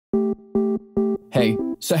Hey,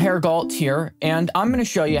 Sahar Galt here, and I'm going to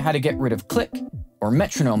show you how to get rid of click or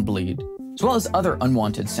metronome bleed, as well as other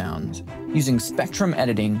unwanted sounds, using spectrum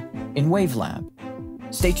editing in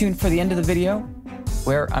WaveLab. Stay tuned for the end of the video,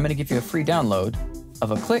 where I'm going to give you a free download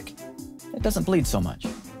of a click that doesn't bleed so much.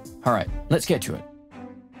 All right, let's get to it.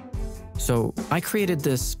 So I created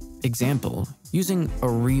this example using a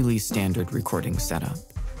really standard recording setup.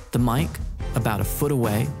 The mic about a foot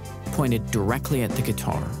away, pointed directly at the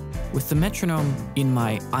guitar, with the metronome in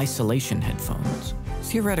my isolation headphones.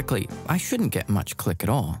 Theoretically, I shouldn't get much click at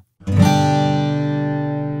all.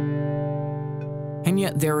 And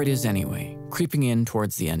yet there it is anyway, creeping in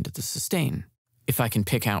towards the end of the sustain. If I can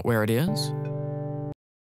pick out where it is,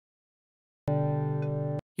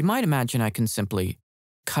 you might imagine I can simply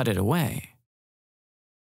cut it away.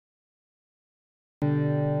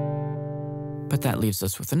 But that leaves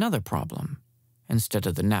us with another problem. Instead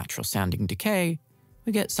of the natural sounding decay,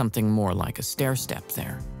 we get something more like a stair step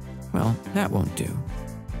there. Well, that won't do.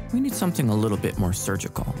 We need something a little bit more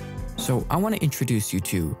surgical. So I want to introduce you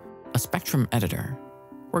to a spectrum editor.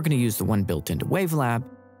 We're going to use the one built into WaveLab,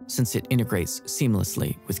 since it integrates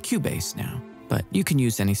seamlessly with Cubase now, but you can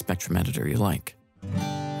use any spectrum editor you like.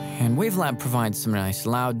 And WaveLab provides some nice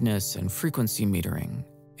loudness and frequency metering,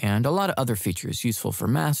 and a lot of other features useful for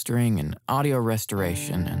mastering and audio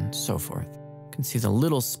restoration and so forth. You can see the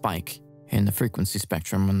little spike in the frequency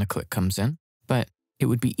spectrum when the click comes in, but it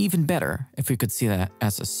would be even better if we could see that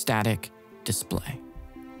as a static display.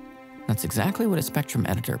 That's exactly what a spectrum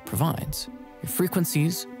editor provides. Your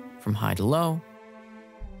frequencies from high to low.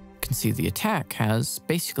 You can see the attack has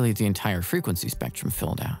basically the entire frequency spectrum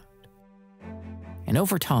filled out. And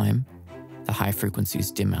over time, the high frequencies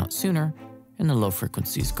dim out sooner and the low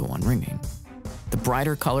frequencies go on ringing. The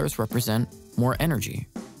brighter colors represent more energy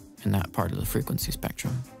in that part of the frequency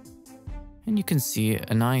spectrum. And you can see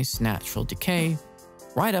a nice natural decay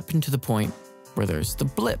right up into the point where there's the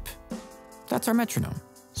blip. That's our metronome.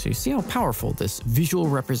 So you see how powerful this visual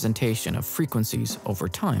representation of frequencies over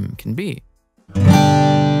time can be.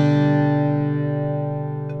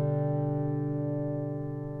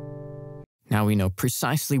 Now we know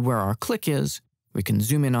precisely where our click is, we can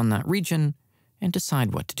zoom in on that region and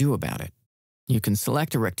decide what to do about it. You can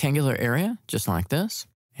select a rectangular area, just like this,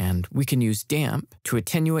 and we can use damp to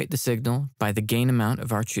attenuate the signal by the gain amount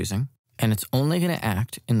of our choosing, and it's only going to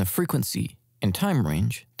act in the frequency and time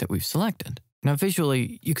range that we've selected. Now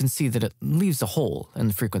visually, you can see that it leaves a hole in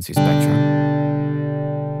the frequency spectrum.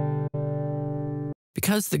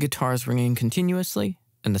 Because the guitar is ringing continuously,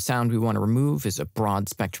 and the sound we want to remove is a broad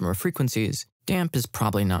spectrum of frequencies, damp is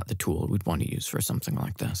probably not the tool we'd want to use for something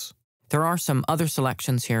like this. There are some other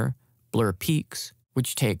selections here, blur peaks,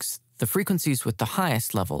 which takes the frequencies with the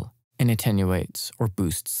highest level and attenuates or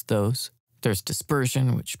boosts those. There's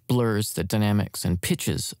dispersion, which blurs the dynamics and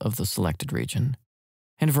pitches of the selected region,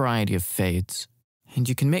 and a variety of fades. And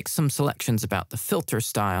you can make some selections about the filter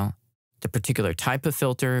style, the particular type of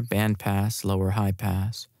filter, band pass, lower high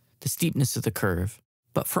pass, the steepness of the curve.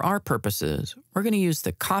 But for our purposes, we're going to use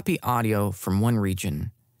the copy audio from one region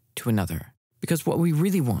to another, because what we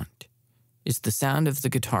really want is the sound of the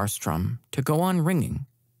guitar strum to go on ringing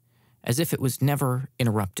as if it was never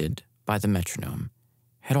interrupted by the metronome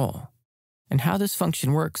at all. And how this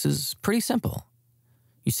function works is pretty simple.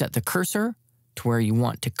 You set the cursor to where you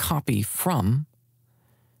want to copy from,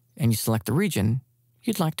 and you select the region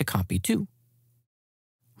you'd like to copy to.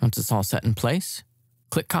 Once it's all set in place,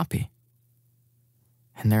 click copy.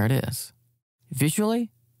 And there it is. Visually,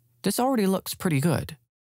 this already looks pretty good.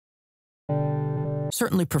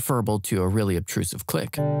 Certainly preferable to a really obtrusive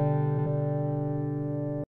click.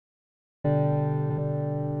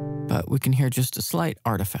 But we can hear just a slight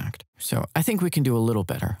artifact. So I think we can do a little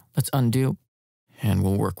better. Let's undo, and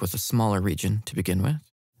we'll work with a smaller region to begin with.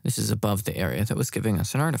 This is above the area that was giving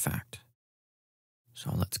us an artifact.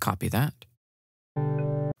 So let's copy that.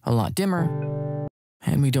 A lot dimmer,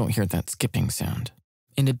 and we don't hear that skipping sound.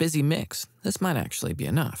 In a busy mix, this might actually be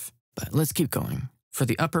enough, but let's keep going. For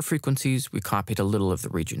the upper frequencies, we copied a little of the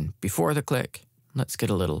region before the click. Let's get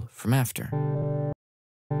a little from after.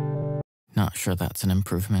 Not sure that's an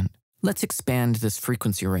improvement. Let's expand this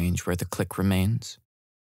frequency range where the click remains.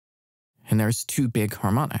 And there's two big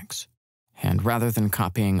harmonics. And rather than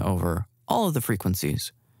copying over all of the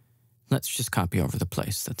frequencies, let's just copy over the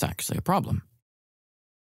place that's actually a problem.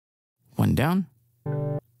 One down,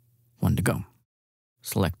 one to go.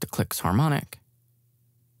 Select the click's harmonic.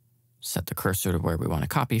 Set the cursor to where we want to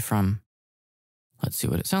copy from. Let's see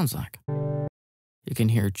what it sounds like. You can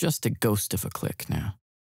hear just a ghost of a click now.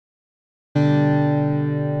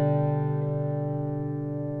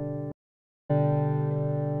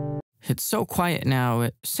 It's so quiet now,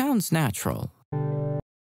 it sounds natural.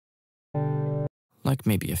 Like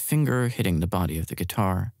maybe a finger hitting the body of the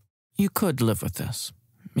guitar. You could live with this,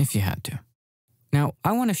 if you had to. Now,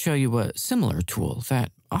 I want to show you a similar tool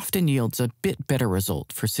that often yields a bit better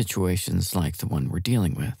result for situations like the one we're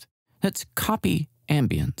dealing with. That's Copy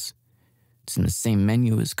Ambience. It's in the same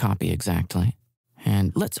menu as Copy exactly.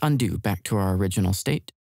 And let's undo back to our original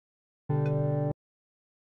state.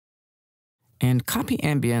 And Copy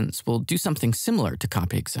Ambience will do something similar to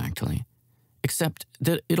Copy exactly, except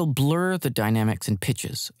that it'll blur the dynamics and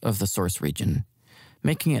pitches of the source region,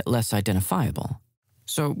 making it less identifiable.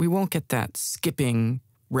 So we won't get that skipping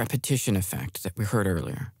repetition effect that we heard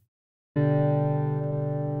earlier.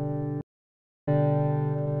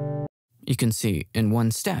 You can see in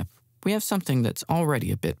one step, we have something that's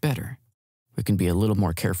already a bit better. We can be a little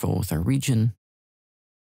more careful with our region.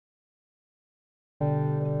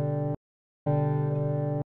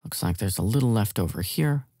 Looks like there's a little left over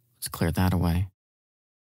here. Let's clear that away.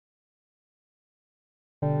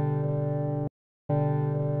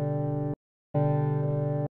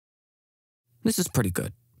 This is pretty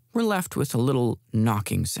good. We're left with a little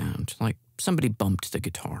knocking sound, like somebody bumped the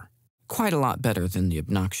guitar. Quite a lot better than the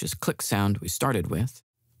obnoxious click sound we started with.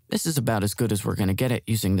 This is about as good as we're going to get it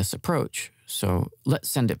using this approach, so let's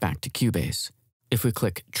send it back to Cubase. If we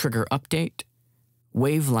click Trigger Update,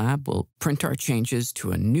 WaveLab will print our changes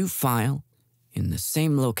to a new file in the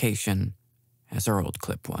same location as our old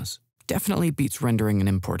clip was. Definitely beats rendering and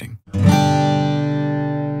importing.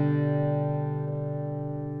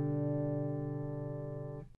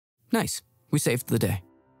 Nice, we saved the day.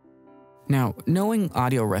 Now, knowing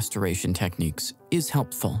audio restoration techniques is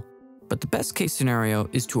helpful, but the best case scenario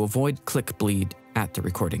is to avoid click bleed at the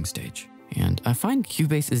recording stage. And I find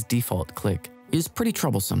Cubase's default click is pretty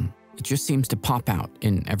troublesome. It just seems to pop out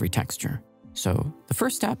in every texture. So the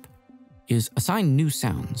first step is assign new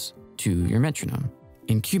sounds to your metronome.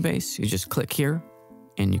 In Cubase, you just click here,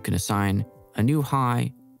 and you can assign a new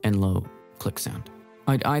high and low click sound.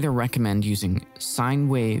 I'd either recommend using sine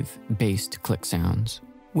wave-based click sounds,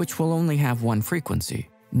 which will only have one frequency,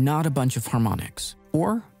 not a bunch of harmonics.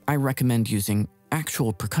 Or I recommend using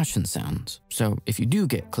actual percussion sounds, so if you do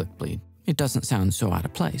get click bleed, it doesn't sound so out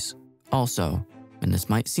of place. Also, and this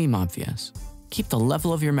might seem obvious, keep the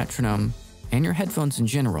level of your metronome and your headphones in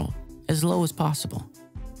general as low as possible.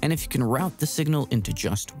 And if you can route the signal into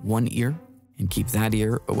just one ear and keep that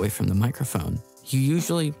ear away from the microphone, you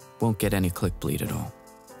usually won't get any click bleed at all.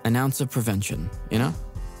 An ounce of prevention, you know?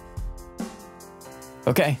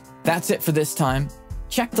 Okay, that's it for this time.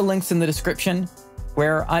 Check the links in the description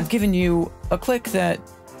where I've given you a click that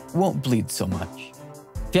won't bleed so much.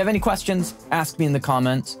 If you have any questions, ask me in the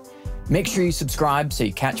comments. Make sure you subscribe so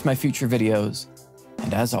you catch my future videos.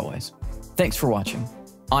 And as always, thanks for watching.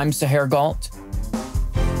 I'm Sahar Galt.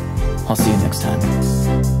 I'll see you next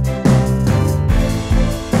time.